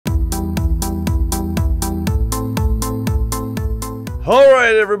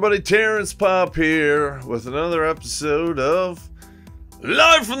Alright everybody, Terrence Popp here with another episode of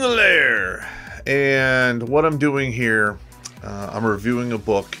Live from the Lair. And what I'm doing here, I'm reviewing a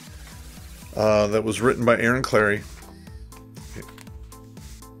book that was written by Clarey.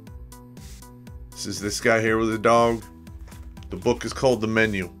 This is this guy here with a dog. The book is called The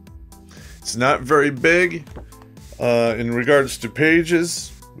Menu. It's not very big in regards to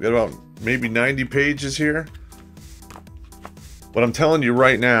pages. We got about maybe 90 pages here. But I'm telling you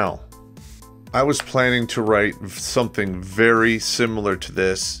right now, I was planning to write something very similar to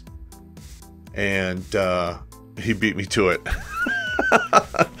this, and he beat me to it.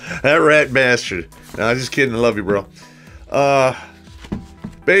 That rat bastard. No, I'm just kidding. I love you, bro.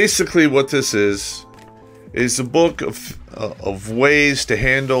 Basically, what this is a book of ways to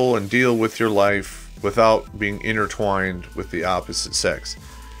handle and deal with your life without being intertwined with the opposite sex.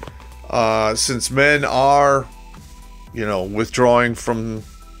 Since men are, withdrawing from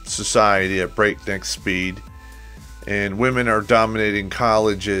society at breakneck speed, and women are dominating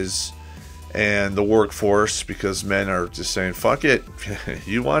colleges and the workforce because men are just saying, fuck it,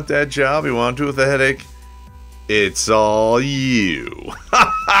 you want that job, you want to do with a headache, it's all you.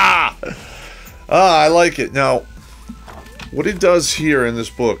 I like it. Now, what he does here in this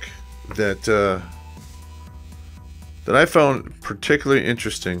book that I found particularly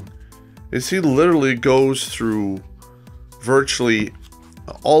interesting is he literally goes through virtually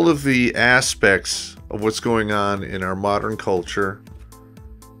all of the aspects of what's going on in our modern culture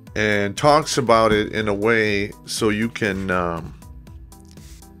and talks about it in a way so you can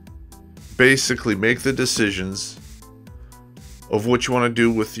basically make the decisions of what you want to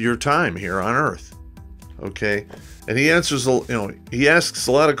do with your time here on Earth. Okay? And he answers, he asks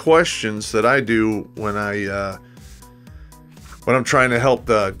a lot of questions that I do when I'm trying to help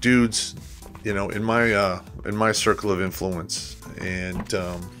the dudes, in my circle of influence. And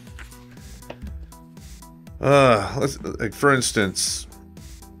like for instance,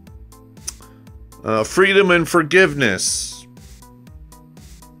 freedom and forgiveness.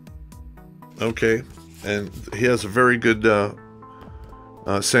 Okay, and he has a very good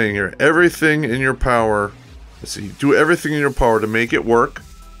saying here: everything in your power. Let's see, do everything in your power to make it work.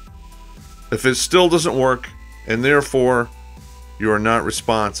 If it still doesn't work, and therefore you are not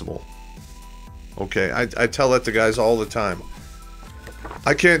responsible. Okay, I tell that to guys all the time.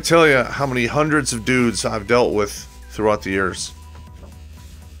 I can't tell you how many hundreds of dudes I've dealt with throughout the years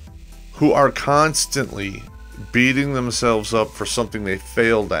who are constantly beating themselves up for something they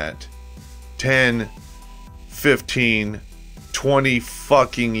failed at 10, 15, 20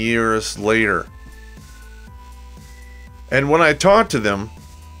 fucking years later. And when I talk to them,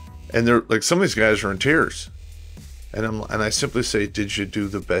 and they're like, some of these guys are in tears, and I simply say, did you do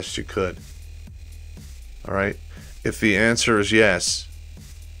the best you could? All right. If the answer is yes,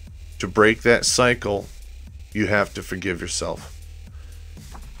 to break that cycle, you have to forgive yourself.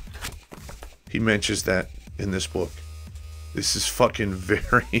 He mentions that in this book. This is fucking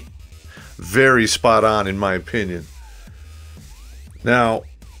very, very spot on in my opinion. Now,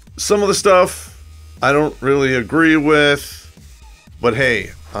 some of the stuff I don't really agree with, but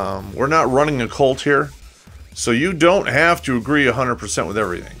hey, we're not running a cult here, so you don't have to agree 100% with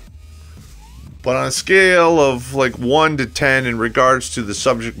everything. But on a scale of like 1 to 10 in regards to the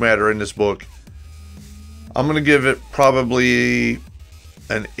subject matter in this book, I'm going to give it probably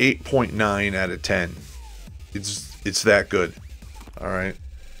an 8.9 out of 10. It's that good. All right.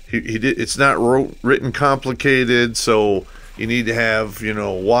 It's not written complicated, so you need to have,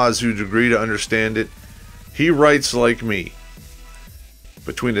 wazoo degree to understand it. He writes like me.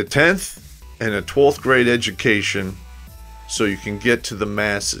 Between a 10th and a 12th grade education, so you can get to the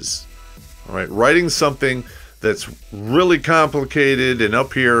masses. All right, writing something that's really complicated and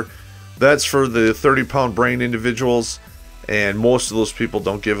up here, that's for the 30-pound brain individuals, and most of those people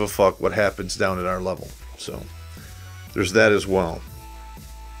don't give a fuck what happens down at our level. So there's that as well.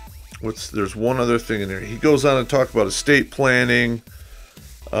 There's one other thing in there. He goes on to talk about estate planning,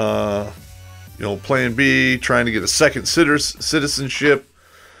 Plan B, trying to get a second citizenship.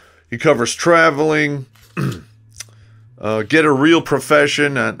 He covers traveling. Get a real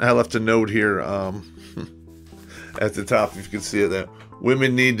profession. I left a note here at the top, if you can see it, that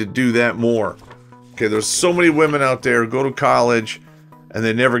women need to do that more. Okay, there's so many women out there who go to college and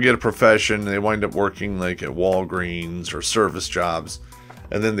they never get a profession. They wind up working like at Walgreens or service jobs,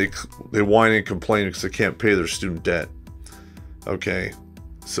 and then they whine and complain because they can't pay their student debt. Okay,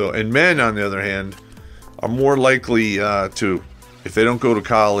 so, and men on the other hand are more likely to, if they don't go to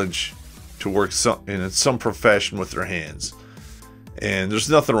college, to work in some profession with their hands. And there's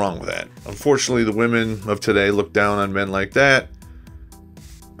nothing wrong with that. Unfortunately, the women of today look down on men like that,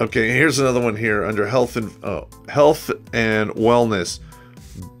 Okay, here's another one here under health and wellness.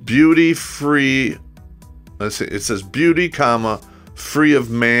 Beauty free. Let's see. It says beauty, comma, free of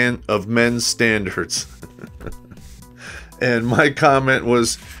men's standards. And my comment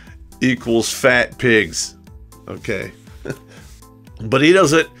was equals fat pigs. Okay. But he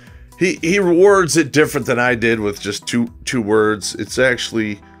does it. He words it different than I did with just two words. It's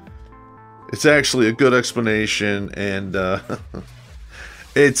actually a good explanation, and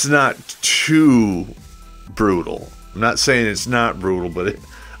it's not too brutal. I'm not saying it's not brutal, but it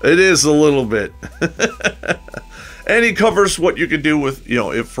is a little bit. And he covers what you can do with, you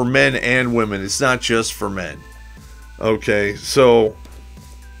know, if for men and women. It's not just for men. Okay, so,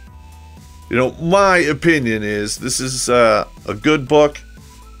 you know, my opinion is this is a good book.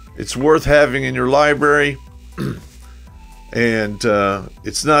 It's worth having in your library. And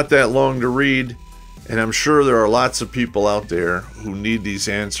it's not that long to read. And I'm sure there are lots of people out there who need these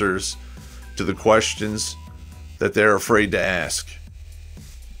answers to the questions that they're afraid to ask.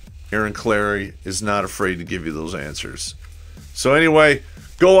 Aaron Clarey is not afraid to give you those answers. So anyway,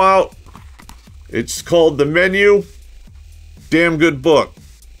 go out. It's called The Menu. Damn good book.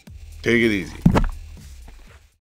 Take it easy.